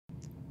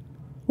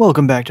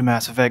Welcome back to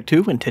Mass Effect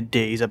 2. In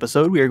today's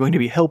episode, we are going to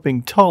be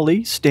helping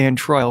Tali stand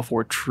trial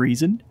for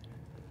treason.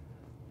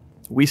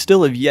 We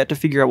still have yet to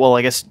figure out, well,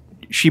 I guess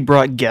she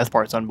brought Geth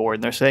parts on board,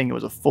 and they're saying it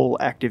was a full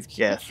active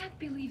Geth.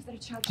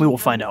 We will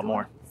find out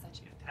more.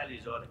 If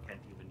Tali Zorah can't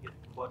even get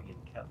a Quarian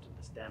captain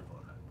to stand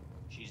for her,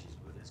 she's as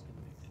good as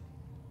convicted.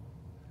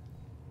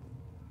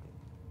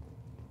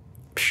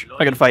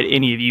 Psh, I can fight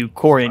any of you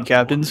Quarian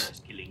captains.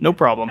 No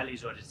problem. Tali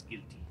Zorah is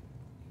guilty.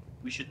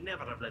 We should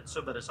never have let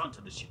Cerberus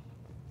onto the ship.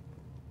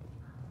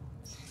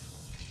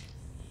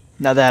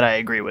 Now that I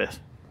agree with.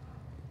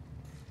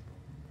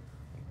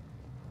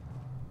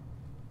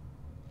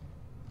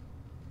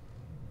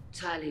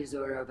 Tali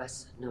Zorah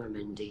was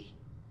Normandy.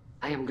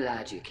 I am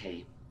glad you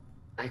came.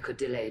 I could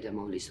delay them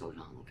only so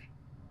long.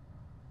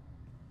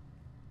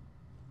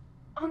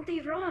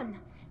 Auntie Ron,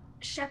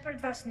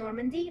 Shepard Vas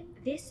Normandy,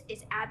 this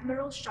is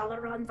Admiral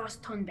Shalaran Vas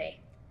Tonbe.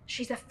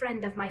 She's a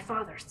friend of my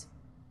father's.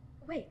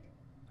 Wait,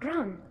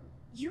 Ron,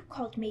 you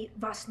called me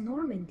Vas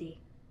Normandy.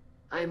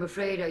 I'm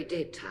afraid I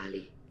did,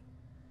 Tali.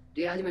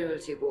 The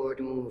Admiralty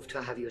Board moved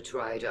to have you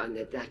tried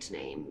under that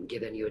name,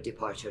 given your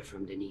departure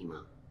from the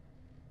Nema.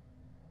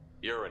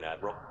 You're an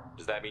admiral.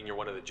 Does that mean you're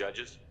one of the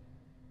judges?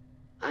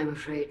 I'm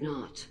afraid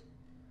not.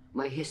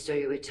 My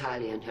history with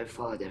Tali and her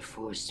father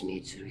forced me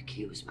to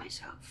recuse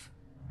myself.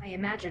 I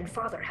imagine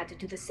father had to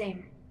do the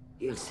same.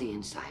 You'll see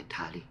inside,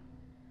 Tali.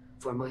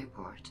 For my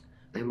part,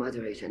 I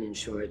moderate and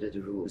ensure that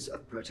the rules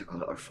of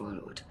protocol are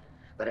followed,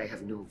 but I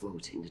have no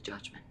vote in the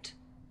judgment.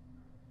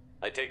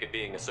 I take it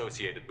being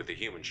associated with the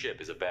human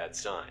ship is a bad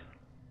sign.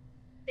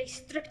 They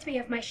stripped me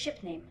of my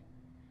ship name.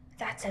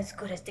 That's as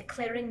good as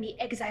declaring me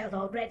exiled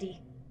already.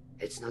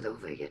 It's not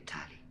over yet,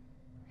 Tali.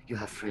 You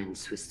have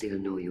friends who still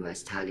know you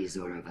as Tali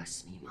Zorah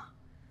Vas Nema.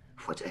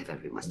 Whatever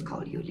we must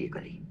call you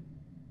legally.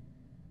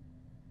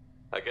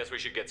 I guess we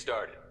should get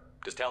started.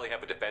 Does Tali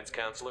have a defense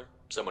counselor?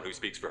 Someone who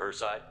speaks for her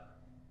side?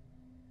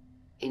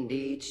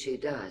 Indeed, she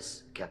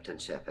does, Captain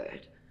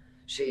Shepard.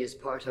 She is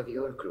part of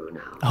your crew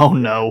now. Oh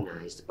no.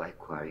 Recognized by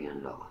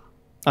Quarian law.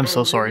 I'm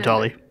so sorry,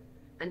 Tali.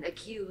 An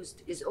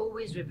accused is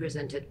always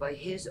represented by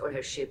his or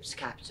her ship's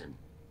captain.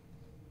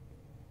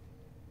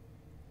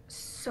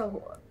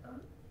 So,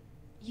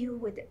 you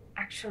would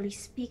actually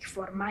speak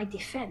for my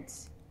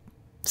defense?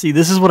 See,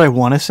 this is what I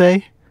want to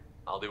say.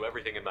 I'll do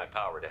everything in my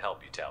power to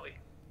help you, Tali.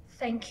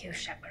 Thank you,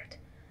 Shepard.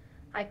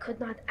 I could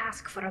not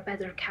ask for a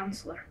better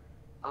counselor.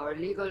 Our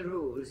legal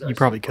rules are You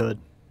probably simple. could.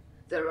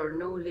 There are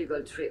no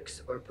legal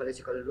tricks or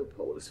political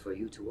loopholes for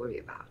you to worry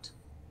about.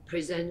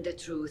 Present the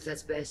truth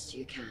as best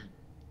you can.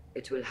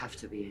 It will have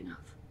to be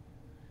enough.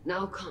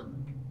 Now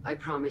come. I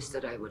promised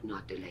that I would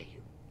not delay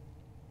you.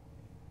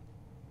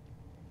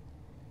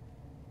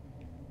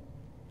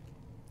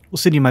 We'll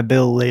send you my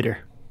bill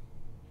later.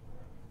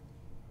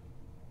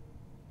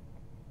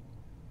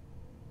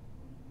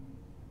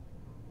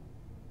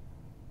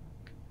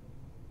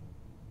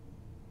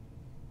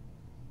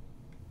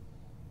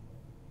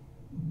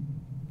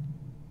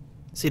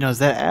 See, now is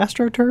that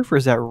AstroTurf or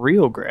is that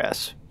real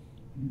grass?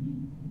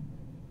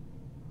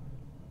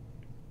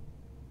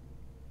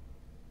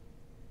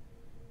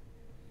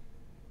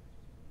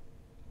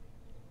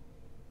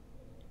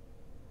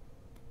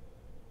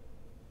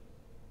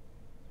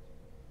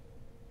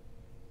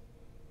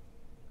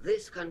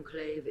 This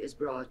conclave is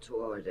brought to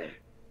order.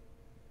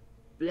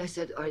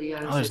 Blessed are the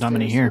Oh, there's not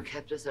many ancestors here. who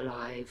kept us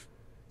alive,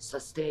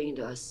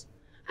 sustained us,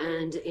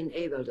 and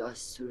enabled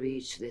us to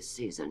reach this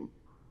season.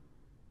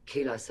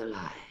 Kill us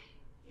alive.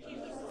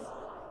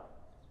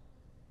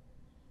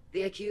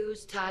 The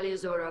accused Tali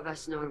Zorah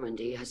Vas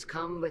Normandy has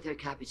come with her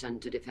captain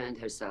to defend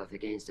herself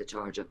against the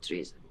charge of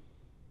treason.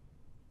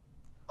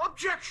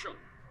 Objection!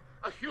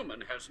 A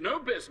human has no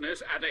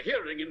business at a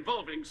hearing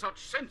involving such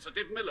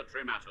sensitive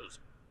military matters.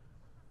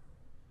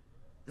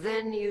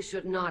 Then you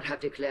should not have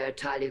declared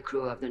Tali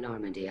crew of the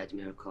Normandy,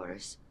 Admiral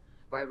Chorus.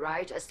 By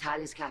right as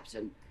Tali's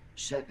captain,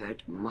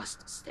 Shepard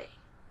must stay.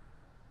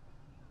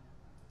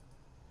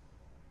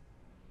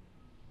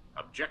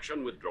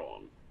 Objection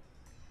withdrawn.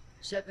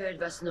 Shepard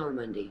Vas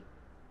Normandy,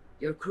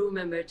 your crew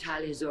member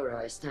Tali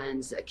Zorah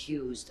stands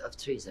accused of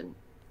treason.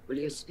 Will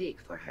you speak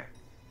for her?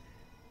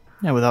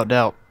 Yeah, without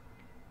doubt.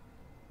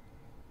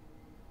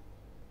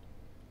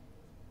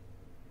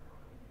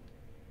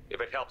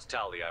 If it helps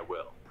Tali, I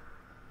will.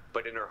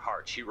 But in her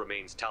heart, she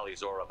remains Tali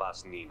Zorah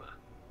Vas Nema,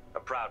 a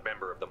proud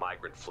member of the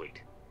migrant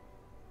fleet.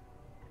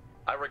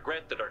 I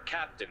regret that her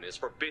captain is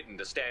forbidden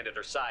to stand at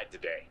her side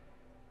today.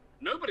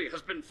 Nobody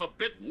has been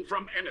forbidden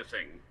from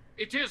anything.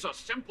 It is a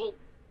simple...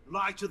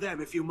 Lie to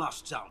them if you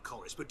must,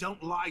 Chorus, but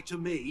don't lie to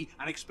me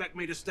and expect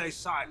me to stay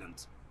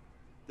silent.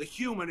 The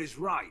human is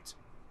right.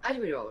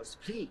 Admirals,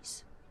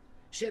 please.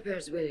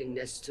 Shepard's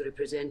willingness to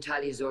represent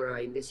Tali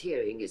Zorah in this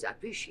hearing is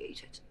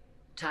appreciated.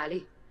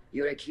 Tali,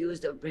 you're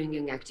accused of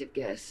bringing active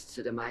guests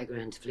to the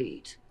migrant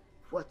fleet.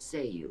 What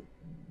say you?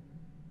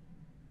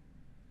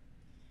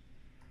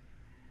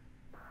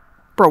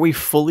 Bro, we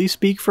fully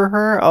speak for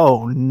her?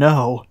 Oh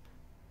no.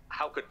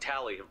 How could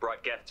Tali have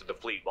brought Geth to the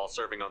fleet while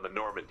serving on the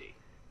Normandy?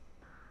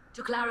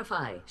 To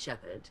clarify,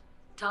 Shepard,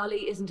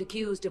 Tali isn't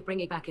accused of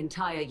bringing back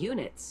entire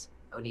units,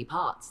 only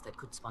parts that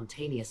could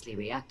spontaneously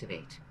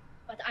reactivate.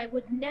 But I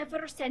would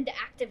never send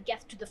active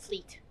Geth to the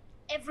fleet.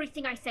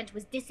 Everything I sent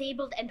was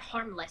disabled and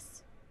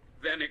harmless.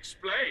 Then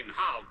explain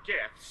how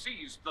Geth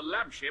seized the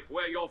lab ship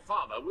where your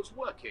father was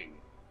working.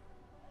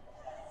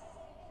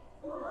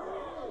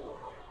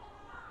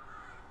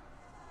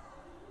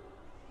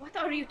 What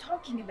are you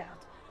talking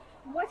about?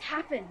 What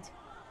happened?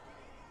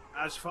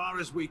 As far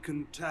as we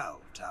can tell,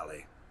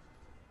 Tali,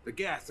 the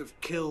Geth have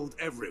killed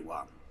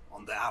everyone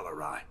on the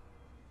Alarai.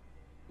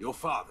 Your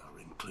father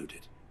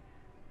included.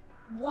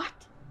 What?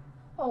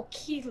 Oh,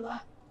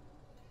 Keela.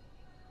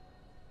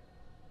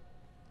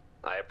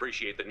 I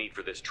appreciate the need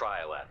for this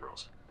trial,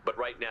 Admirals. But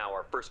right now,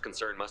 our first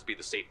concern must be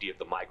the safety of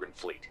the migrant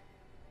fleet.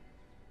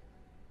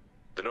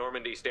 The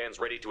Normandy stands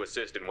ready to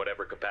assist in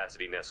whatever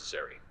capacity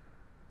necessary.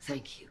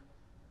 Thank you.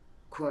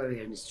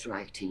 Quarry and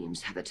strike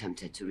teams have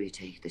attempted to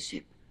retake the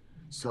ship,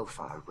 so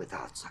far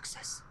without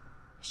success.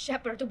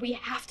 Shepard, we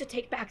have to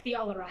take back the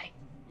Alarai.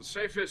 The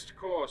safest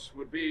course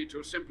would be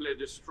to simply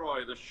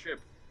destroy the ship.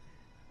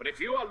 But if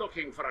you are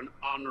looking for an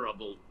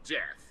honorable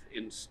death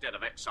instead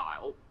of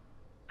exile...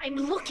 I'm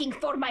looking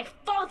for my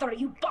father,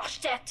 you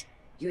bastet!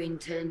 You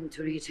intend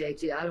to retake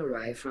the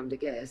Alarai from the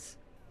Geth?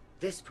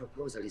 This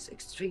proposal is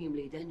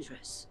extremely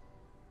dangerous.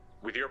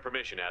 With your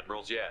permission,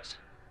 Admirals, yes.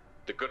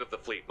 The good of the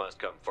fleet must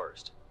come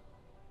first.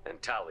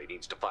 And Tali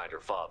needs to find her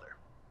father.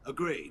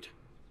 Agreed.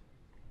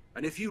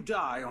 And if you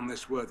die on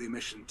this worthy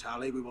mission,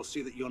 Tali, we will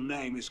see that your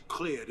name is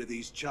cleared of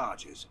these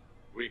charges.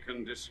 We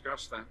can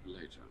discuss that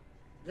later.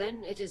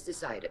 Then it is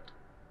decided.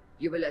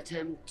 You will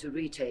attempt to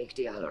retake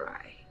the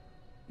Alarai.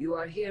 You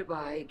are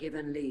hereby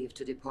given leave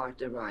to depart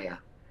the Raya.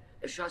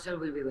 The shuttle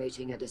will be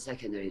waiting at the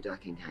secondary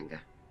docking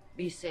hangar.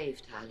 Be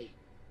safe, Tali.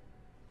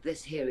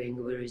 This hearing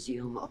will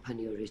resume upon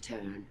your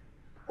return,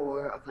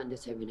 or upon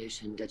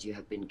determination that you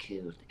have been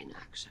killed in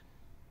action.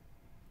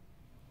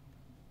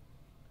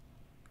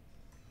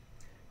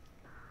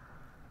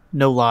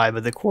 No lie,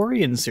 but the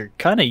Quarians are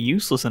kind of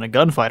useless in a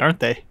gunfight,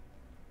 aren't they?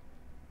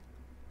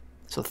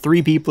 So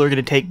 3 people are going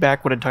to take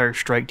back what entire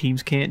strike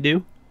teams can't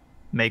do?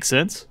 Makes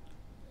sense.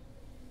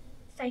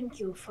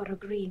 Thank you for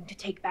agreeing to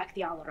take back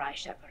the Alarai,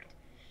 Shepard.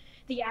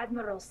 The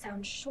Admiral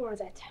sounds sure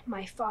that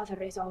my father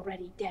is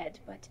already dead,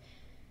 but...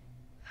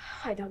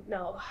 I don't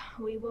know.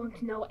 We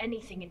won't know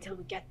anything until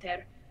we get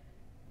there.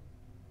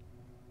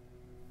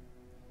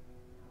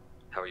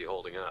 How are you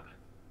holding up?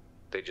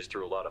 They just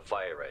threw a lot of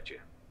fire at you,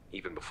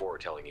 even before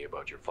telling you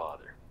about your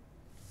father.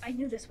 I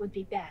knew this would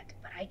be bad,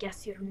 but I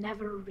guess you're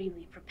never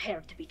really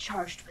prepared to be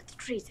charged with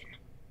treason.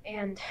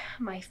 And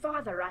my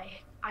father,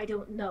 I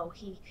don't know.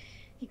 He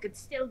could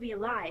still be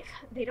alive.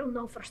 They don't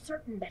know for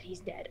certain that he's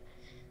dead.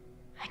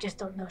 I just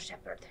don't know,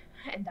 Shepard,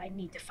 and I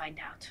need to find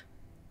out.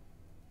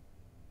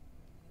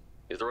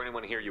 Is there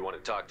anyone here you want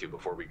to talk to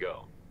before we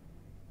go?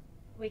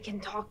 We can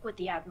talk with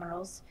the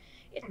Admirals.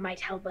 It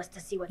might help us to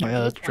see what Yeah,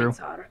 their that's viewpoints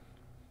true. are.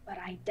 But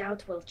I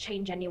doubt we'll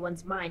change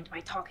anyone's mind by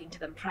talking to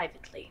them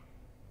privately.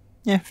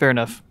 Yeah, fair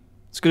enough.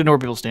 It's good to know where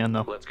people stand,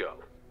 though. Let's go.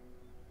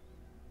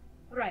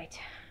 Right.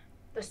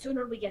 The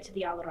sooner we get to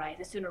the Alarai,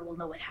 the sooner we'll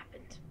know what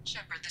happened.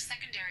 Shepard, the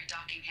secondary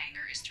docking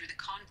hangar is through the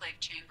conclave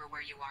chamber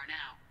where you are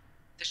now.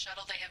 The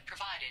shuttle they have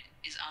provided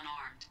is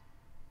unarmed.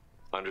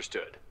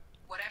 Understood.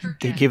 Whatever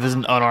They Geth give us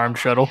an unarmed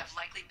shuttle. have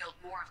likely built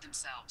more of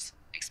themselves.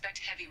 Expect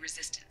heavy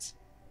resistance.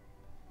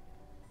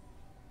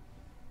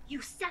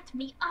 You set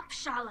me up,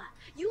 Shala.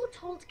 You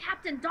told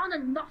Captain Donna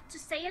not to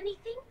say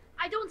anything?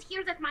 I don't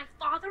hear that my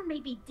father may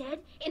be dead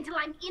until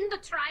I'm in the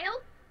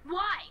trial?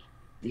 Why?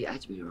 The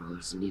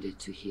Admirals needed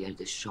to hear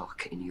the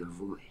shock in your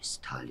voice,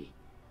 Tali.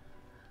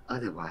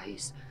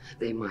 Otherwise,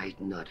 they might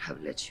not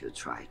have let you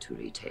try to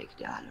retake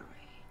the Alarai.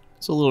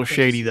 It's a little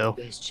shady, though.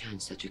 The best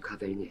chance at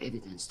recovering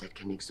evidence that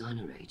can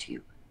exonerate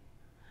you.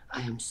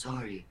 I am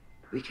sorry.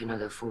 We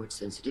cannot afford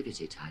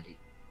sensitivity, Tali.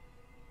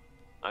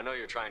 I know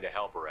you're trying to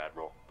help her,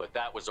 Admiral, but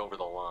that was over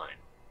the line.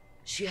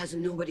 She has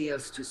nobody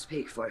else to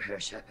speak for her,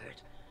 Shepard.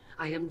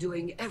 I am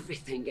doing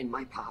everything in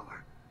my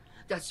power.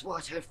 That's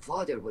what her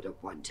father would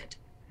have wanted.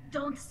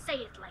 Don't say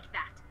it like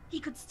that. He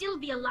could still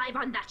be alive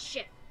on that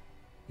ship.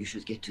 You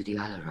should get to the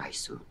Alarai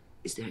soon.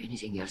 Is there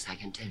anything else I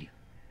can tell you?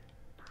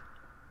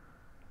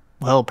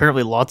 Well,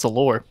 apparently lots of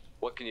lore.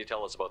 What can you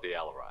tell us about the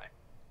Alarai?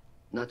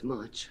 Not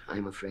much,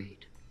 I'm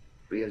afraid.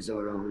 Real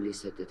Zorah only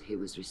said that he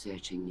was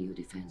researching new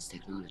defense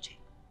technology.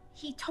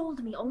 He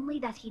told me only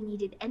that he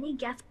needed any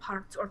Geth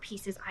parts or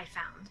pieces I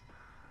found.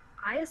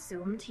 I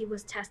assumed he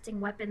was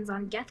testing weapons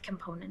on Geth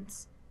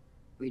components.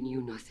 We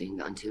knew nothing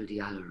until the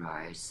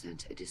Alarai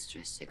sent a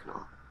distress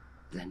signal,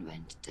 then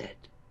went dead.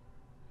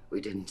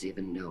 We didn't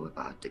even know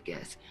about the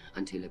Geth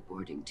until a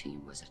boarding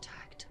team was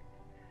attacked.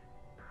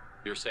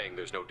 You're saying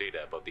there's no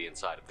data about the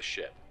inside of the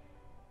ship?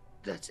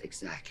 That's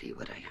exactly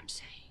what I am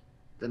saying.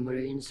 The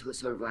Marines who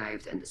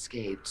survived and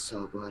escaped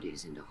saw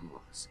bodies in the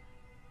halls.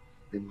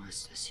 We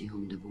must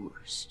assume the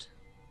worst.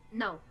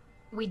 No,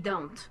 we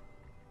don't.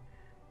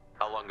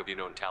 How long have you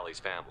known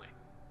Tali's family?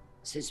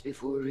 Since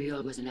before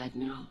Real was an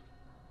admiral.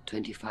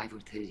 25 or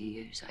 30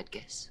 years, I'd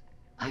guess.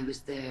 I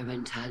was there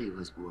when Tali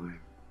was born.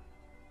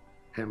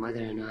 Her mother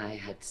and I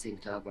had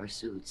synced up our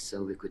suits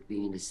so we could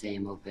be in the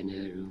same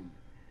open-air room.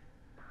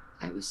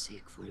 I was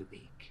sick for a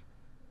week,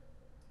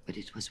 but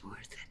it was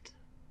worth it.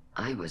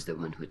 I was the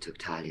one who took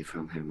Tali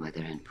from her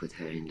mother and put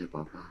her in the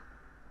bubble.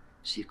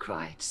 She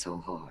cried so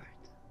hard.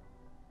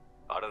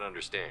 I don't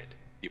understand.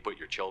 You put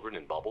your children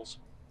in bubbles?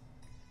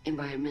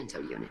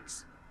 Environmental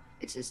units.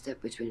 It's a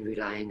step between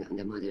relying on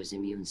the mother's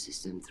immune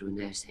system through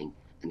nursing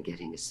and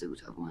getting a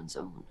suit of one's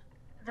own.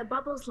 The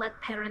bubbles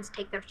let parents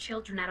take their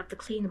children out of the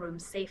clean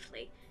rooms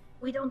safely.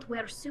 We don't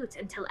wear suits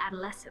until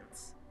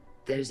adolescence.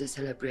 There's a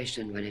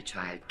celebration when a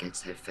child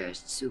gets her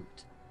first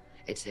suit.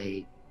 It's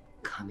a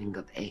coming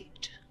of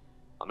age.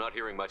 I'm not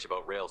hearing much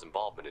about Rael's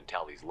involvement in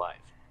Tali's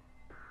life.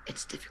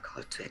 It's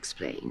difficult to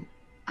explain.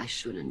 I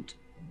shouldn't.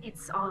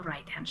 It's all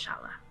right,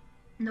 Anshala.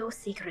 No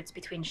secrets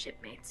between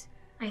shipmates.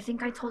 I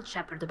think I told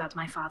Shepard about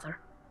my father.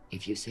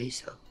 If you say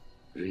so.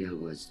 Rael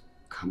was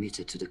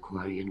committed to the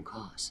Quarian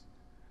cause.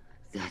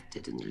 That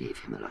didn't leave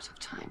him a lot of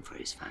time for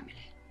his family.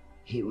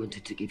 He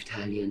wanted to give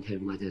Tali and her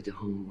mother the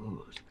home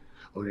world,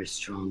 or a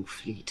strong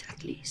fleet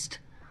at least.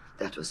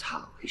 That was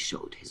how he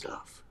showed his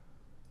love.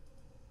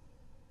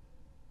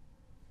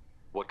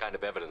 What kind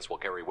of evidence will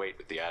carry weight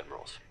with the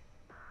admirals?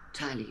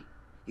 Tali,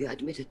 you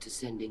admitted to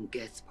sending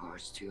Geth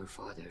parts to your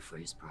father for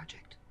his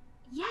project.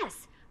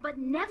 Yes, but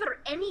never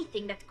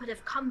anything that could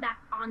have come back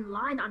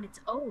online on its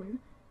own.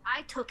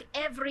 I took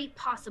every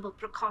possible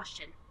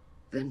precaution.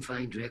 Then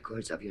find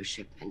records of your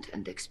shipment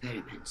and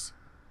experiments.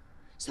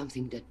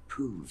 Something that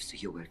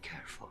proves you were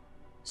careful.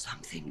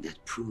 Something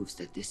that proves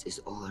that this is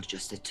all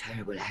just a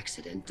terrible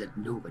accident that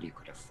nobody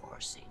could have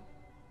foreseen.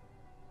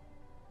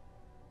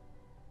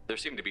 There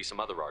seem to be some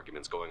other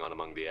arguments going on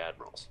among the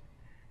admirals.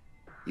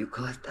 You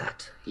caught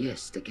that.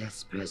 Yes, the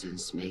Geth's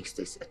presence makes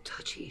this a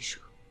touchy issue.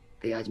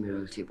 The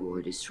Admiralty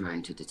Board is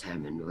trying to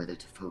determine whether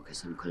to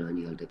focus on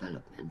colonial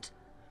development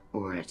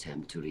or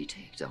attempt to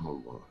retake the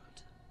home world.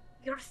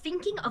 You're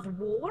thinking of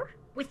war?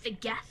 With the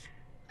Geth?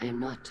 I am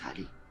not,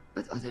 Tali,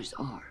 but others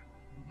are.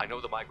 I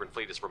know the migrant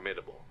fleet is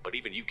formidable, but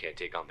even you can't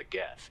take on the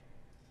Geth.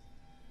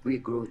 We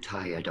grow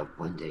tired of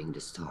wandering the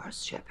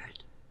stars,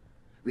 Shepard.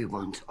 We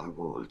want our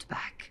world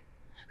back.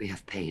 We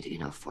have paid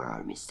enough for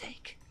our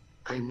mistake.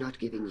 I'm not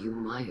giving you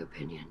my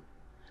opinion.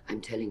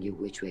 I'm telling you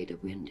which way the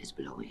wind is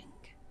blowing.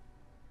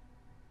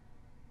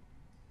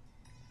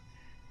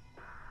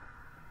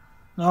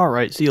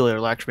 Alright, see you later,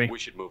 Lakshmi. We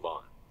should move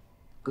on.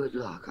 Good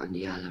luck on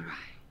the Alarai.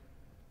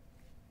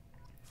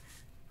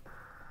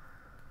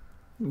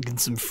 Get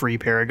some free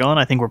Paragon.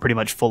 I think we're pretty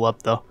much full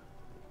up, though.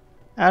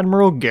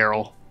 Admiral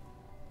Gerrel.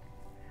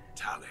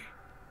 Tali.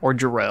 Or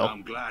Jarrell.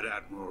 I'm glad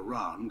Admiral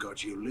Ron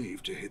got you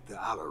leave to hit the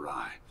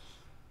Alarai.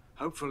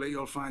 Hopefully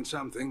you'll find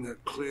something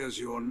that clears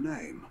your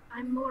name.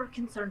 I'm more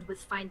concerned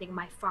with finding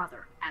my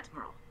father,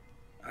 Admiral.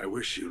 I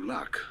wish you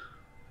luck.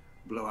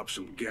 Blow up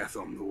some Geth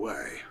on the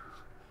way.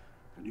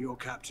 And your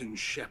Captain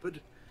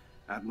Shepard,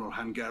 Admiral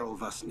Hangarel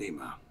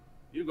Vasnima.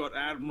 You got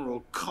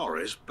Admiral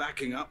Corris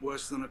backing up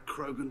worse than a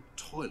Krogan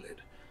toilet.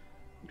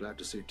 I'm glad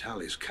to see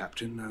Tali's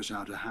captain knows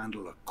how to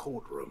handle a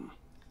courtroom.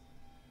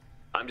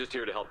 I'm just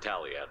here to help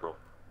Tali, Admiral.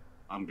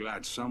 I'm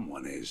glad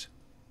someone is.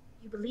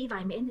 You believe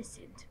I'm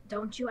innocent,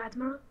 don't you,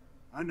 Admiral?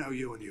 I know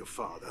you and your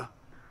father.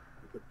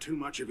 You put too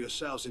much of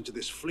yourselves into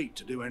this fleet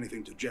to do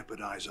anything to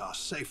jeopardize our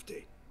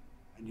safety.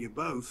 And you're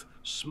both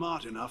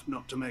smart enough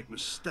not to make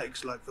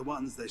mistakes like the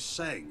ones they're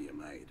saying you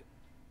made.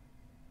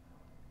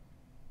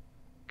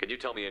 Can you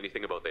tell me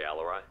anything about the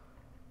Alarai?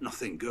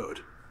 Nothing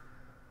good.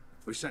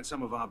 We sent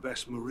some of our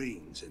best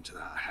Marines into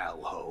that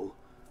hellhole.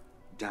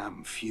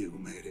 Damn few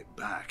made it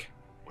back.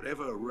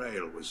 Whatever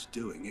Rael was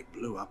doing, it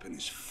blew up in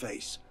his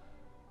face.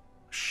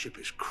 The ship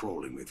is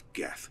crawling with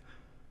Geth.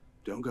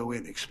 Don't go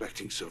in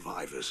expecting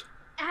survivors.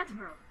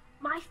 Admiral,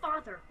 my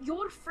father,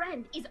 your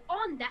friend, is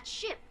on that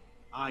ship.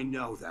 I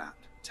know that,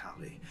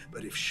 Tali,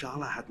 but if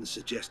Shala hadn't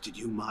suggested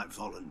you might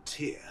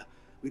volunteer,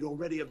 we'd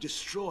already have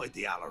destroyed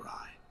the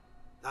Alarai.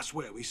 That's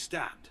where we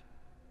stand.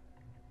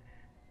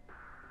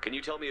 Can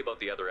you tell me about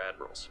the other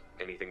admirals?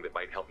 Anything that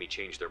might help me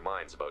change their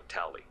minds about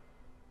Tali?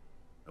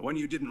 The one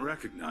you didn't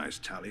recognize,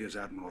 Tali, is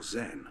Admiral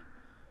Zen.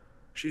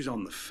 She's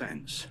on the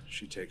fence.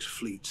 She takes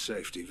fleet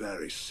safety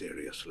very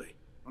seriously.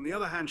 On the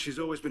other hand, she's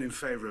always been in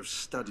favor of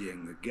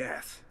studying the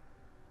Geth.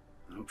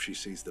 I hope she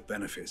sees the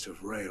benefits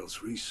of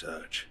Rael's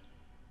research.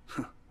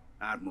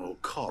 Admiral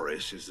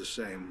Corris is the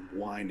same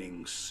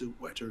whining suit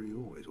wetter he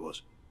always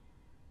was.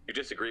 You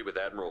disagree with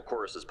Admiral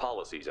Corris's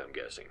policies, I'm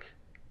guessing.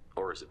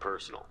 Or is it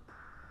personal?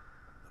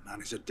 The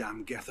man is a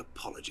damn Geth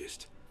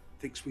apologist.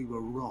 Thinks we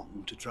were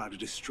wrong to try to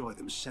destroy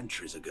them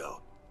centuries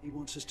ago. He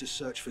wants us to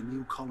search for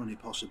new colony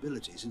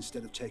possibilities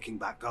instead of taking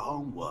back the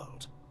home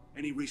world.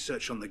 Any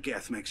research on the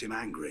Geth makes him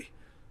angry.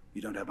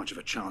 You don't have much of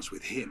a chance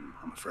with him,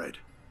 I'm afraid.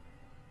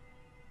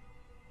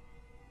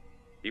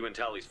 You and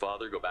Tali's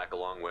father go back a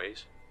long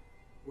ways?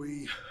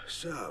 We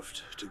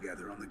served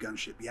together on the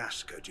gunship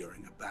Yaska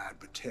during a bad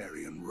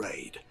Batarian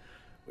raid.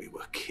 We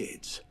were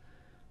kids,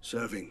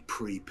 serving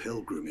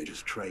pre-pilgrimage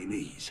as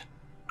trainees.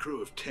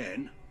 Crew of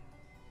 10,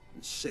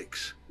 and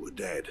 6 were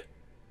dead.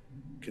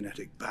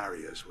 Kinetic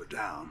barriers were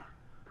down.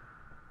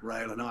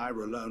 Rail and I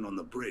were alone on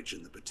the bridge,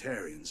 and the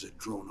Batarians had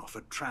drawn off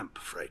a tramp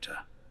freighter.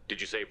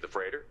 Did you save the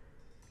freighter?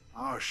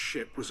 Our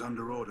ship was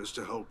under orders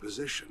to hold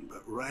position,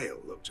 but Rail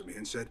looked at me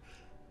and said,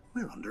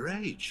 "We're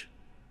underage.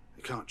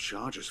 They can't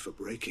charge us for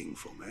breaking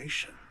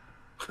formation."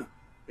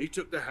 He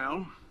took the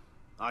helm,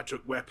 I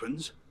took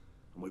weapons,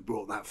 and we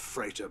brought that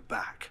freighter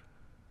back.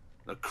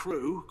 The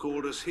crew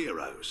called us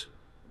heroes.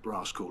 The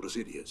brass called us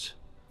idiots.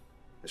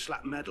 They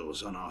slapped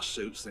medals on our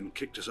suits, then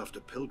kicked us off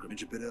to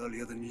pilgrimage a bit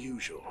earlier than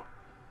usual.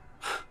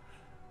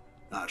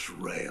 That's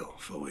Rail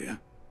for you.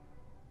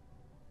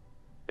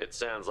 It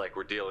sounds like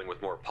we're dealing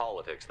with more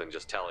politics than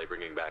just Tali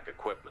bringing back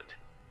equipment.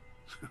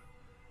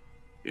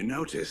 You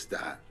noticed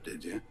that,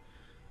 did you?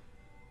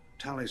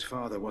 Tali's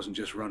father wasn't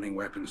just running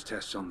weapons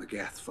tests on the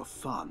Geth for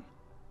fun.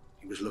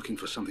 He was looking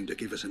for something to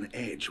give us an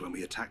edge when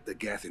we attacked the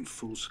Geth in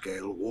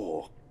full-scale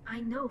war. I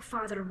know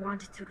Father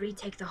wanted to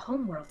retake the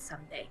homeworld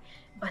someday,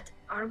 but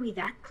are we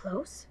that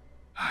close?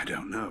 I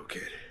don't know,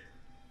 kid.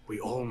 We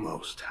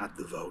almost had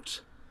the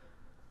votes.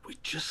 We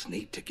just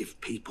need to give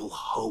people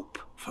hope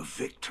for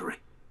victory.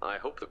 I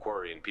hope the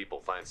Quarian people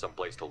find some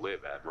place to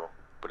live, Admiral,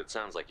 but it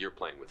sounds like you're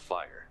playing with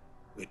fire.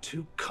 We're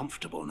too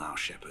comfortable now,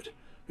 Shepard.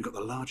 We've got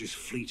the largest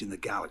fleet in the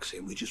galaxy,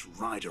 and we just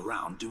ride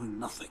around doing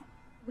nothing.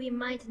 We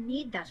might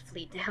need that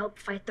fleet to help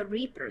fight the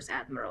Reapers,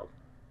 Admiral.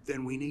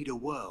 Then we need a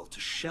world to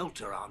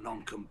shelter our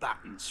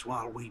non-combatants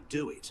while we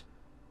do it.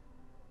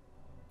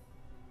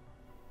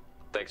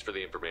 Thanks for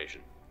the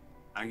information.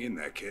 Hang in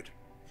there, kid.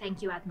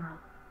 Thank you, Admiral.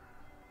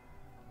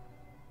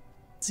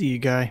 See you,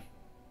 guy.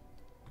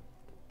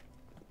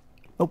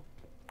 Oh,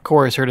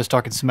 Chorus heard us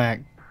talking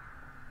smack.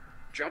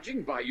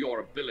 Judging by your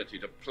ability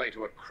to play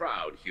to a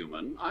crowd,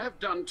 human, I have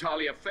done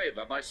Tali a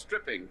favor by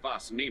stripping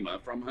Vas Nima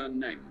from her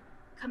name.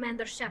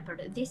 Commander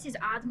Shepard, this is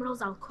Admiral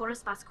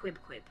Zalcorus Vas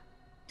Quibquib.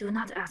 Do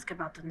not ask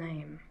about the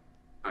name.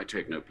 I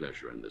take no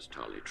pleasure in this,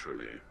 Tali,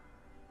 truly.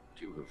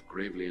 But you have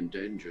gravely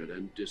endangered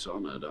and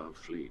dishonored our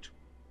fleet.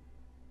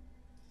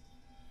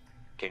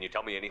 Can you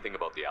tell me anything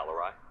about the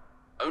Alarai?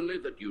 Only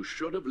that you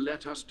should have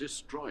let us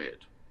destroy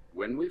it.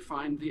 When we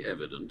find the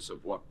evidence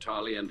of what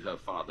Tali and her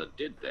father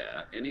did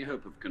there, any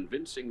hope of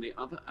convincing the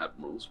other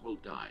admirals will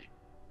die.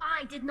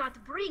 I did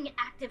not bring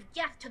active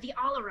Geth to the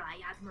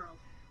Alarai, Admiral.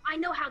 I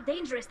know how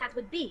dangerous that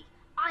would be.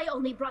 I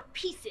only brought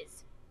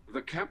pieces.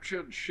 The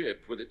captured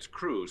ship with its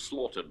crew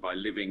slaughtered by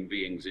living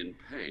beings in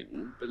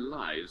pain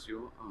belies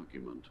your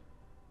argument.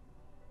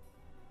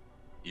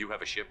 You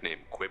have a ship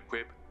named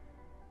Quib?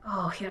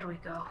 Oh, here we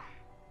go.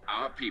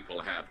 Our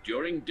people have,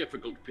 during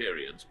difficult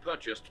periods,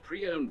 purchased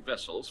pre-owned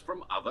vessels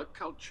from other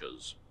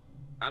cultures,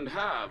 and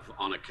have,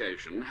 on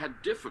occasion,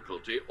 had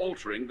difficulty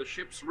altering the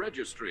ship's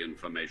registry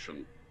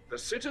information. The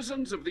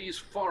citizens of these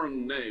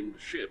foreign-named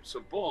ships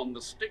have borne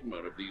the stigma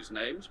of these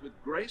names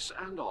with grace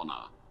and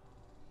honor.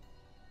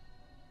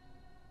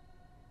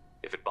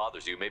 If it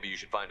bothers you, maybe you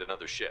should find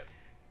another ship.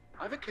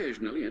 I've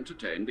occasionally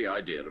entertained the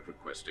idea of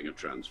requesting a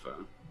transfer.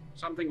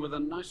 Something with a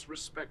nice,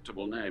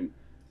 respectable name,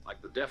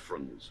 like the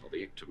Defrons or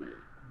the Ictomy.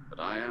 But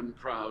I am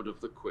proud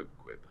of the Quib,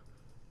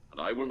 and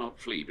I will not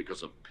flee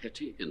because of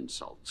petty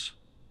insults.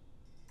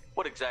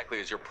 What exactly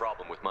is your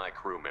problem with my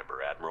crew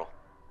member, Admiral?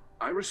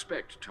 I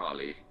respect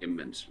Tali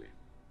immensely.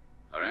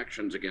 Her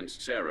actions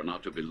against Sarah are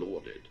to be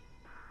lauded.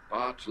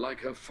 But,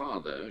 like her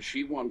father,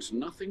 she wants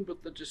nothing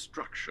but the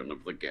destruction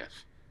of the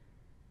Geth.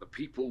 The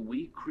people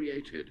we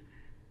created,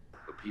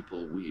 the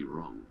people we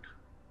wronged.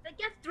 The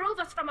Geth drove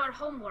us from our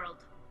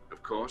homeworld.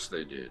 Of course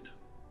they did.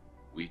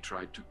 We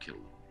tried to kill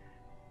them.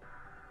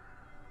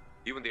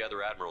 You and the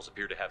other admirals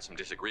appear to have some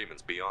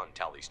disagreements beyond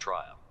Tali's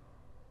trial.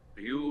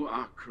 You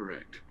are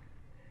correct.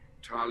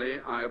 Tali,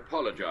 I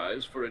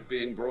apologize for it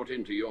being brought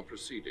into your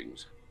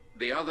proceedings.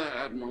 The other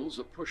admirals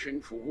are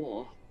pushing for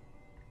war.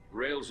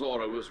 Rail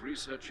Zorah was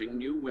researching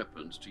new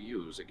weapons to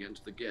use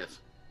against the Geth.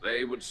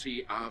 They would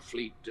see our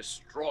fleet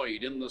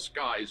destroyed in the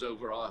skies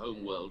over our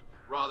homeworld,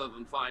 rather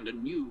than find a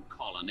new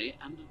colony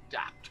and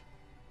adapt.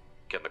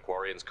 Can the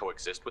Quarians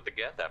coexist with the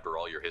Geth after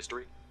all your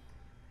history?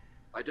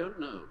 I don't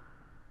know.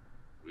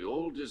 We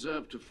all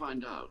deserve to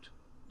find out.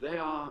 They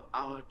are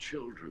our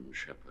children,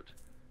 Shepard.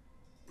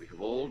 We have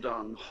all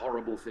done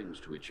horrible things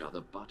to each other,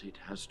 but it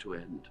has to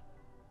end.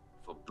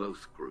 For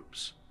both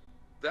groups.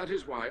 That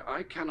is why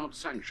I cannot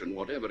sanction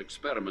whatever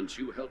experiments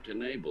you helped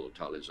enable,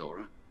 Tali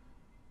Zorah.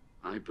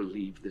 I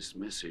believe this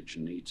message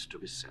needs to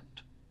be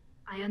sent.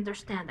 I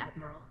understand,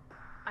 Admiral.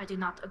 I do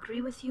not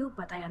agree with you,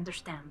 but I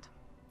understand.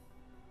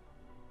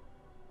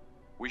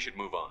 We should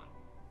move on.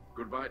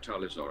 Goodbye,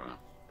 Tali Zorah.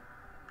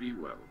 Be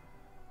well.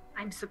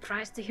 I'm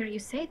surprised to hear you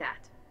say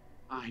that.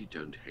 I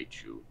don't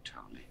hate you,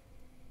 Tali.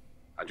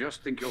 I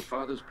just think your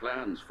father's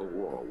plans for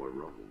war were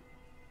wrong.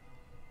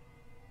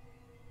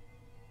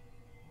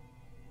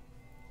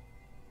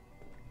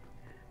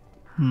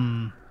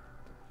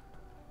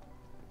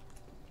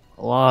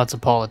 Lots of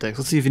politics.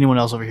 Let's see if anyone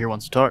else over here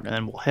wants to talk, and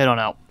then we'll head on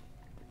out.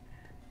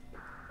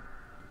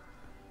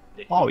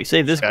 Oh, we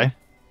saved this guy.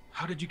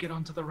 How did you get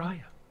onto the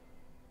Raya?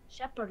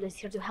 Shepard is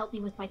here to help me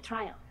with my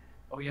trial.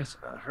 Oh yes,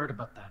 I heard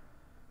about that.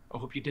 I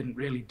hope you didn't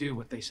really do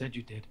what they said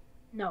you did.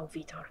 No,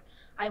 Vitor.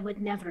 I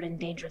would never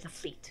endanger the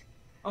fleet.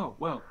 Oh,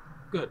 well,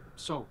 good.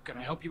 So, can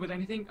I help you with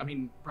anything? I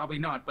mean, probably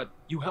not, but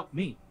you helped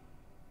me.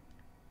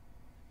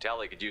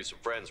 Tali could use some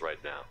friends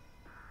right now.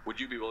 Would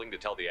you be willing to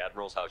tell the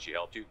admirals how she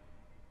helped you?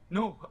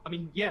 No, I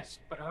mean, yes,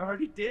 but I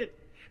already did.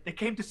 They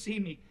came to see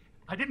me.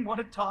 I didn't want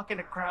to talk in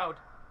a crowd.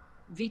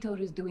 Vitor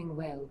is doing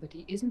well, but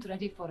he isn't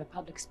ready for a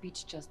public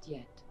speech just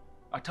yet.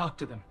 I talked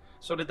to them.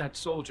 So did that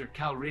soldier,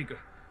 Cal Rieger.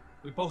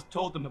 We both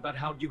told them about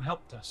how you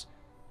helped us.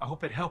 I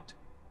hope it helped.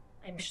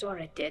 I'm sure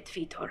it did,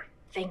 Vitor.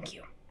 Thank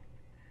you.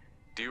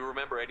 Do you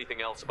remember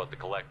anything else about the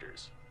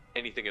Collectors?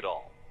 Anything at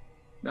all?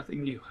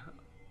 Nothing new.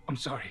 I'm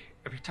sorry.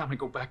 Every time I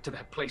go back to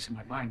that place in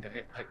my mind,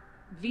 I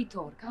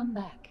Vitor, come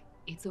back.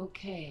 It's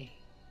okay.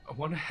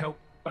 want to help,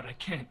 but I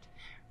can't.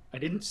 I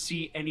didn't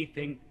see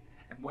anything,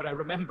 and what I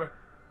remember...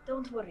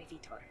 Don't worry,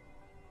 Vitor.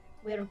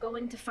 We're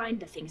going to find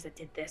the things that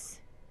did this,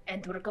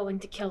 and we're going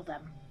to kill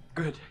them.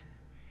 Good.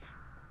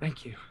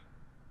 Thank you.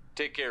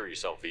 Take care of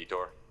yourself,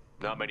 Vitor.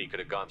 Not many could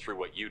have gone through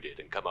what you did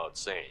and come out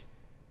sane.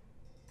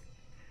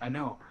 I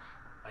know.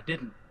 I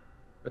didn't.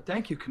 But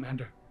thank you,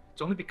 Commander.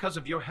 It's only because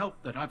of your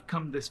help that I've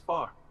come this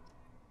far.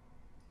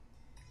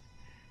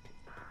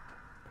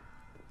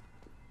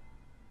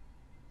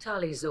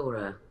 Tali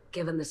Zorah,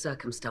 given the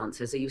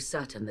circumstances, are you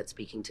certain that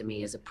speaking to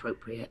me is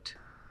appropriate?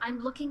 I'm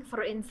looking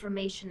for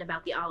information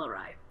about the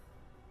Alarai.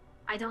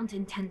 I don't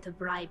intend to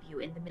bribe you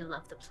in the middle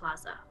of the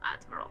plaza,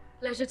 Admiral.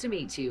 Pleasure to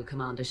meet you,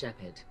 Commander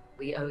Shepard.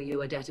 We owe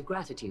you a debt of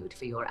gratitude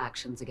for your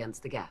actions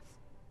against the Geth.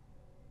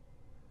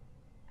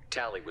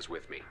 Tali was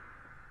with me.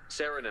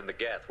 Saren and the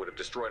Geth would have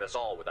destroyed us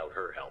all without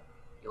her help.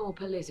 Your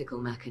political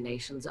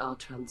machinations are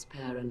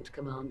transparent,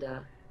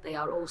 Commander. They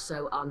are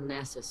also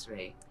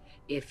unnecessary.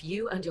 If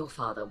you and your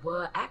father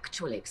were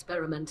actually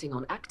experimenting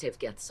on active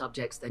Geth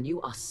subjects, then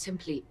you are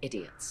simply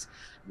idiots.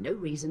 No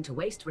reason to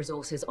waste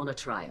resources on a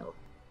trial.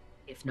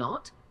 If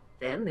not,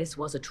 then this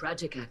was a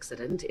tragic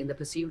accident in the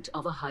pursuit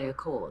of a higher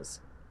cause.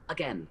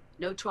 Again,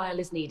 no trial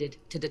is needed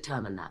to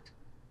determine that.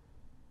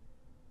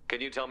 Can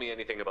you tell me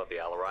anything about the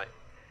Alarai?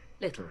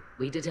 Little.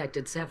 We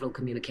detected several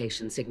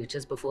communication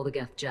signatures before the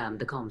Geth jammed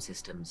the comm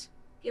systems.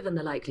 Given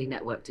the likely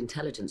networked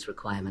intelligence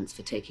requirements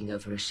for taking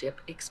over a ship,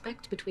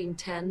 expect between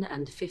 10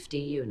 and 50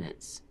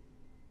 units.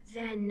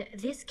 Then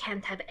this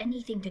can't have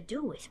anything to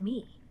do with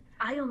me.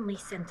 I only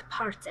sent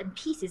parts and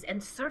pieces,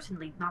 and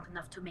certainly not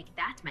enough to make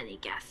that many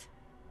Geth.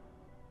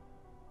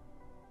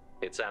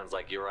 It sounds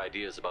like your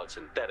ideas about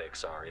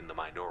synthetics are in the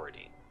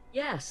minority.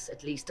 Yes,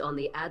 at least on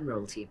the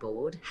Admiralty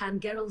board,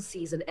 Hangerel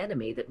sees an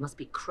enemy that must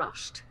be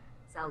crushed.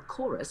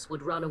 Zalcorus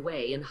would run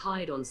away and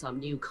hide on some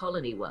new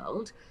colony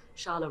world.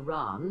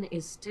 Shalaran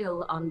is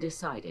still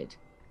undecided.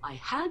 I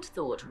had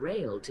thought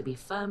Rael to be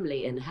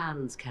firmly in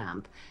Han's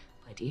camp,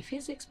 but if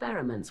his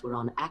experiments were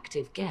on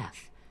active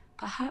Geth,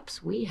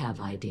 perhaps we have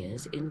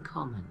ideas in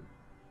common.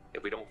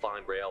 If we don't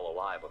find Rael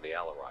alive on the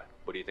Alarai,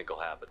 what do you think will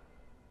happen?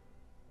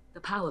 The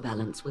power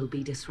balance will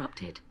be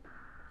disrupted.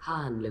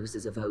 Han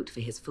loses a vote for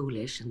his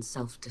foolish and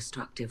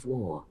self-destructive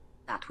war.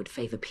 That would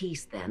favor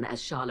peace then,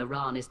 as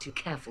Shalaran is too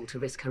careful to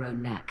risk her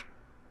own neck.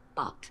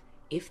 But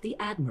if the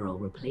Admiral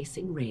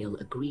replacing Rael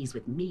agrees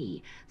with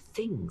me,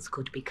 things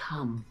could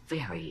become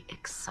very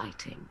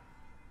exciting.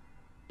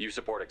 You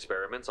support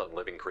experiments on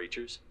living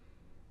creatures?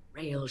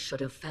 Rael should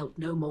have felt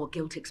no more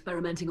guilt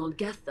experimenting on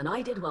Geth than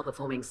I did while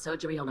performing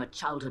surgery on a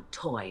childhood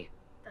toy.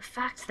 The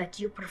fact that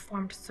you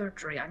performed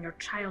surgery on your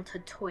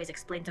childhood toys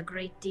explains a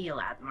great deal,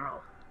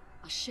 Admiral.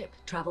 A ship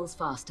travels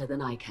faster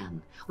than I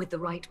can. With the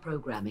right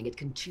programming, it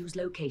can choose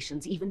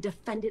locations, even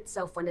defend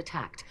itself when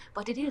attacked.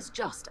 But it is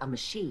just a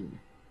machine.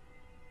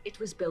 It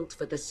was built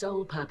for the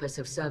sole purpose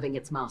of serving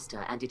its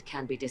master, and it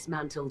can be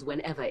dismantled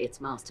whenever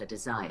its master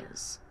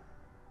desires.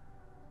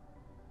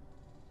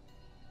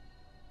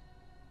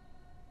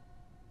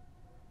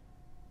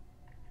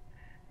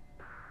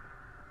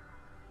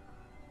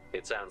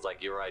 It sounds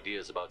like your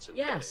ideas about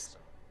synthetics. Yes,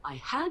 I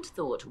had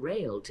thought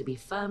Rael to be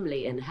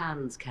firmly in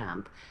Han's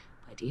camp,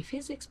 but if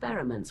his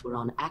experiments were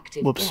on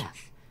active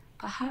Geth,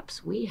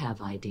 perhaps we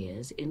have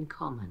ideas in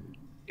common.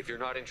 If you're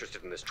not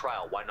interested in this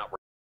trial, why not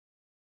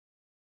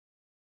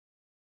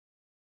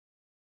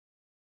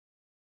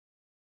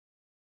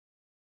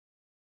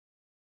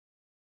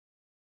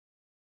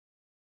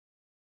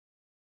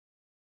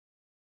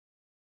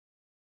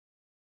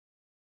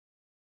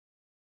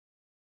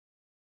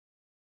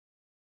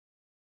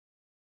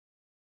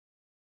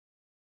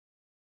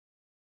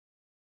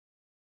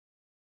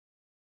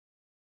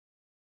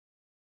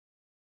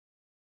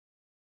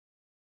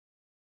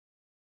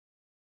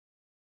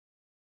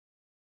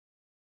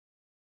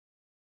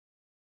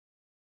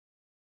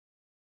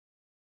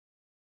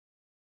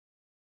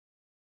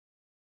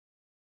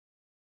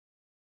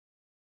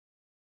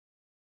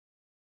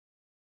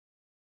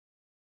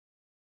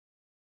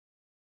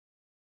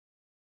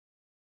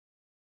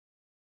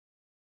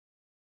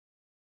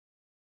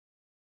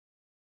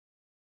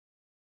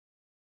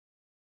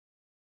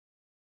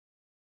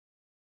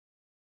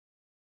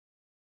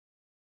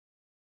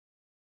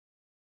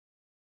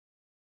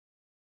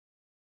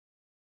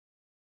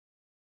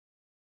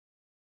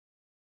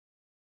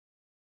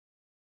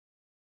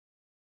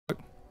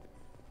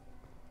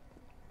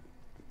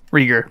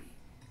Rieger.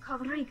 Call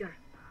Rieger.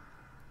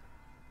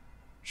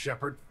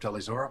 Shepard,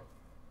 Tali, Zorah.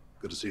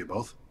 Good to see you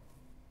both.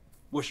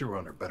 Wish you were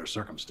under better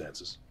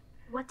circumstances.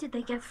 What did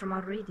they get from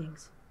our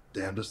readings?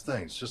 Damnedest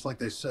things, just like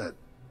they said.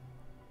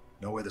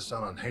 No way the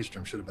sun on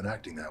Haystrom should have been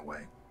acting that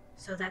way.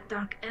 So that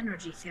dark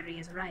energy theory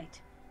is right.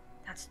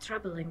 That's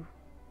troubling.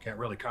 Can't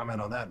really comment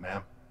on that,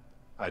 ma'am.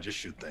 I just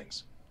shoot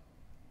things.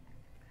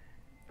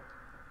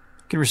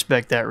 Can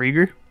respect that,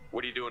 Rieger.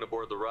 What are you doing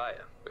aboard the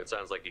Raya? It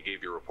sounds like you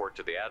gave your report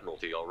to the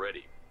Admiralty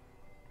already.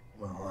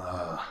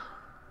 Well,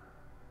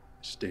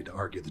 stayed to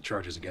argue the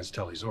charges against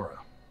Tali Zorah.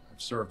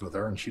 I've served with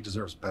her, and she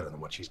deserves better than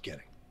what she's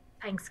getting.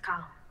 Thanks,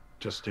 Cal.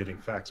 Just stating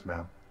facts,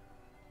 ma'am.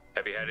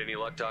 Have you had any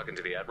luck talking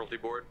to the Admiralty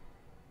board?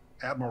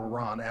 Admiral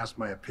Ron asked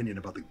my opinion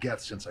about the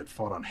Geth since I'd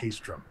fought on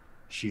Haystrom.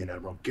 She and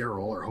Admiral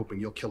Gerrel are hoping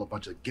you'll kill a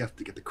bunch of Geth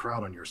to get the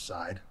crowd on your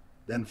side,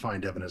 then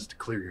find evidence to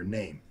clear your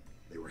name.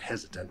 They were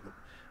hesitant, but,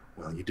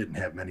 well, you didn't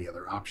have many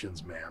other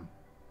options, ma'am.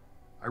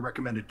 I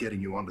recommended getting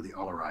you onto the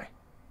Alarai.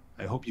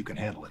 I hope you can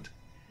handle it.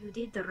 You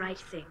did the right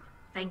thing.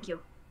 Thank you.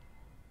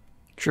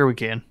 Sure we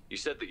can. You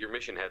said that your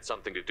mission had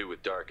something to do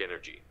with dark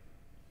energy.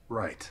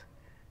 Right.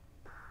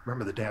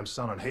 Remember the damn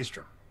sun on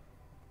Haystrom?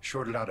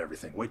 Shorted out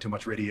everything. Way too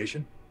much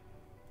radiation?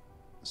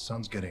 The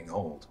sun's getting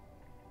old.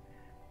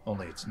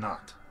 Only it's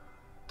not.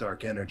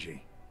 Dark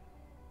energy.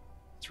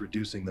 It's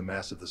reducing the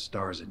mass of the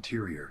star's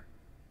interior.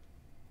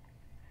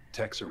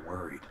 Techs are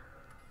worried.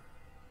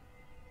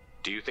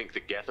 Do you think the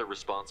Geth are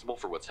responsible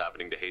for what's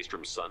happening to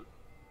Haystrom's sun?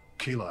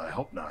 Keela, I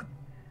hope not.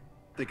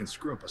 If they can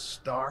screw up a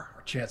star,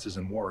 our chances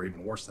in war are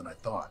even worse than I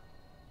thought.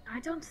 I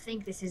don't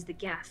think this is the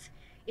Geth.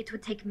 It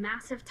would take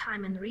massive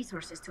time and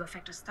resources to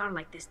affect a star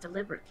like this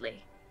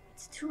deliberately.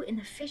 It's too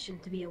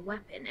inefficient to be a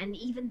weapon, and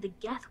even the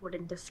Geth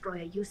wouldn't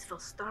destroy a useful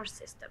star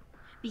system.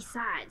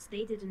 Besides,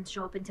 they didn't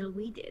show up until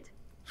we did.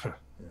 Yeah,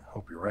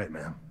 hope you're right,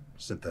 man.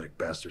 Synthetic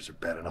bastards are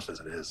bad enough as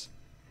it is.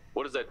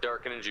 What does that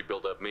dark energy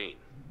buildup mean?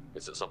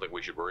 Is it something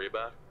we should worry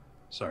about?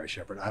 Sorry,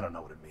 Shepard, I don't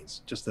know what it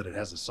means. Just that it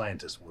has the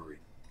scientists worried.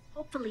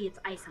 Hopefully it's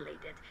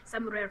isolated,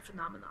 some rare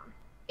phenomenon.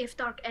 If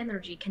dark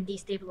energy can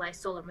destabilize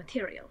solar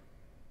material.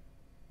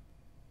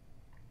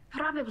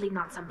 Probably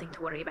not something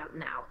to worry about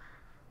now.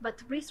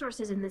 But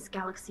resources in this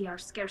galaxy are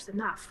scarce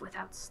enough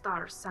without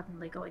stars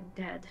suddenly going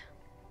dead.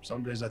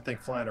 Some days I think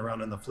flying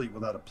around in the fleet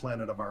without a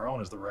planet of our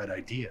own is the right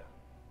idea.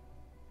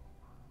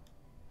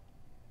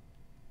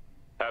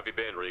 How have you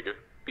been, Rieger?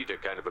 You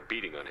took kind of a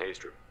beating on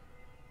Haystrom.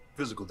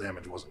 Physical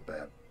damage wasn't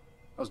bad.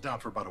 I was down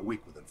for about a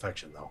week with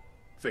infection, though.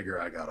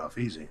 Figure I got off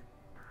easy.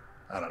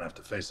 I don't have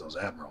to face those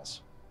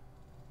admirals.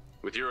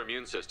 With your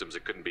immune systems,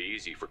 it couldn't be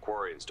easy for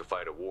Quarians to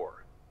fight a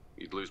war.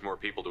 You'd lose more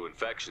people to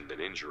infection than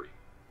injury.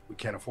 We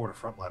can't afford a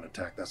frontline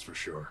attack, that's for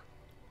sure.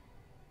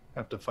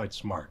 Have to fight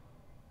smart.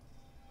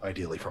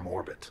 Ideally from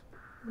orbit.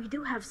 We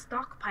do have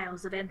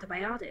stockpiles of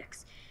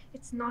antibiotics.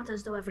 It's not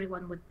as though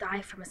everyone would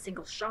die from a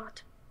single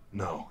shot.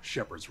 No,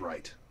 Shepard's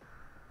right.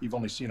 You've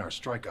only seen our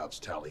strike ops,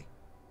 Tali.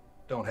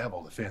 Don't have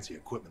all the fancy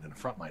equipment in a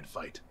frontline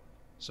fight.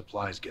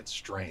 Supplies get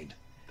strained.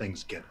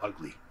 Things get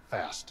ugly,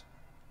 fast.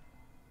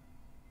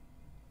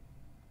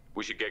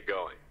 We should get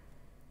going.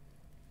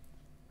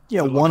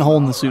 Yeah, one hole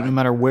in the suit no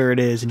matter where it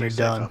is and you're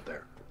done.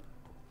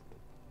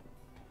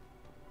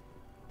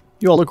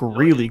 You all look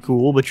really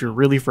cool, but you're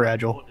really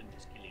fragile.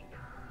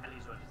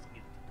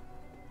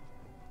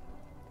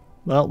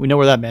 Well, we know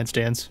where that man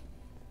stands.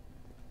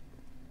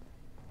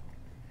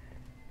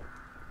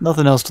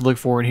 Nothing else to look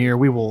for in here.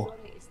 We will...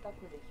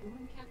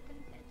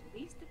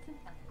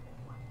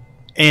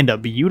 And a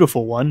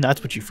beautiful one.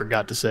 That's what you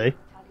forgot to say.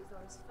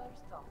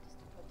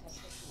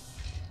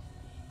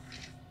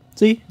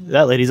 See?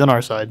 That lady's on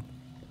our side.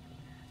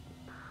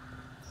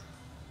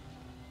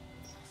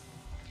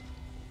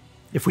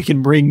 If we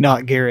can bring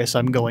not Garrus,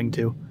 I'm going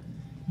to.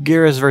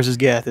 Garrus versus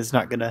Geth is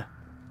not gonna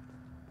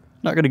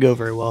go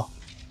very well.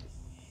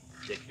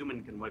 The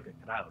human can work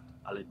a crowd,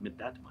 I'll admit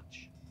that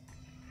much.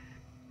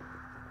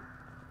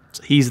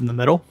 So he's in the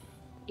middle.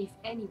 If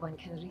anyone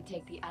can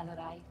retake the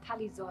Alarai,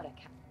 Tali Zorah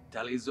can.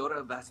 Tali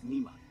Zorah Vas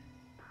Nima.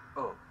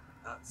 Oh,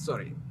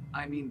 sorry.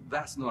 I mean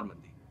Vas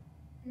Normandy.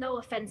 No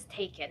offense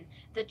taken.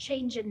 The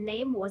change in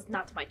name was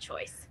not my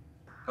choice.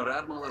 Per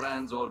Admiral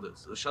Rand's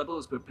orders, the shuttle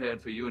is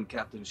prepared for you and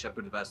Captain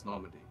Shepard Vas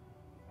Normandy.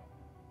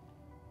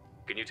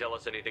 Can you tell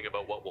us anything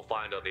about what we'll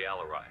find on the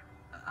Alarai?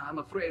 I'm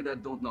afraid I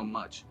don't know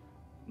much.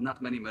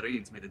 Not many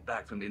Marines made it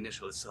back from the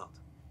initial assault.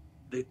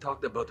 They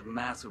talked about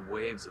massive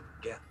waves of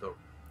Geth, though.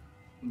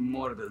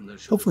 More than there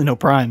should. Hopefully no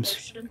primes.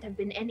 There shouldn't have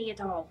been any at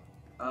all.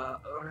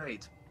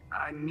 Right.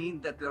 I mean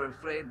that they're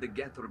afraid the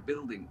Geth are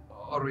building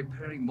or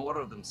repairing more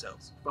of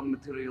themselves from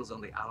materials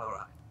on the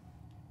Alarai.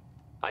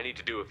 I need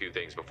to do a few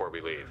things before we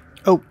leave.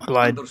 Oh, I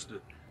lied.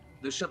 Understood.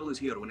 The shuttle is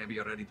here whenever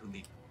you're ready to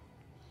leave.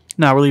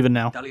 No, we're leaving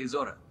now. Tali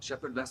Zorah,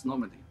 Shepard Vas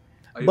Normandy.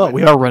 But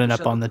we are running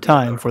up on the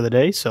time for the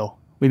day, so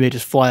we may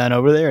just fly on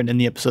over there and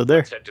end the episode there.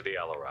 Let's head to the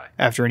Alarai.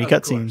 After any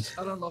cutscenes.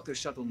 I'll unlock the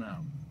shuttle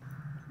now.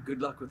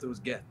 Good luck with those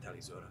Geth, Tali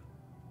Zorah.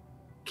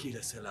 Kila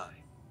Selai.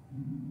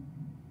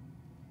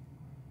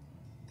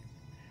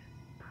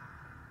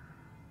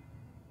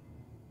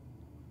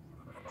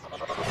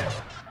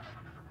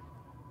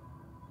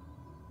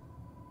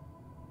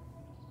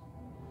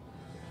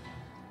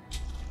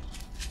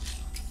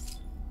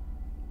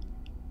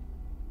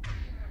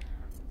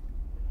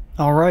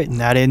 Alright, and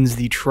that ends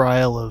the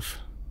trial of,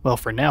 well,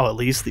 for now at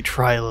least, the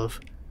trial of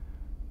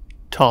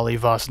Tali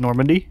Vos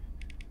Normandy.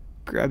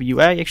 Grab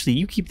you. Actually,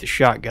 you keep the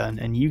shotgun,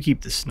 and you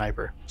keep the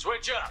sniper.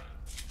 Switch up!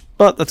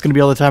 But that's going to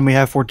be all the time we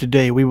have for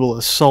today. We will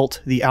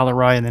assault the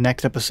Alarai in the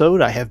next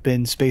episode. I have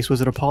been Space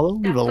Wizard Apollo.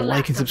 Leave a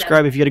like and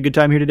subscribe if you had a good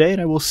time here today,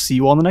 and I will see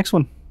you all in the next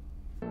one.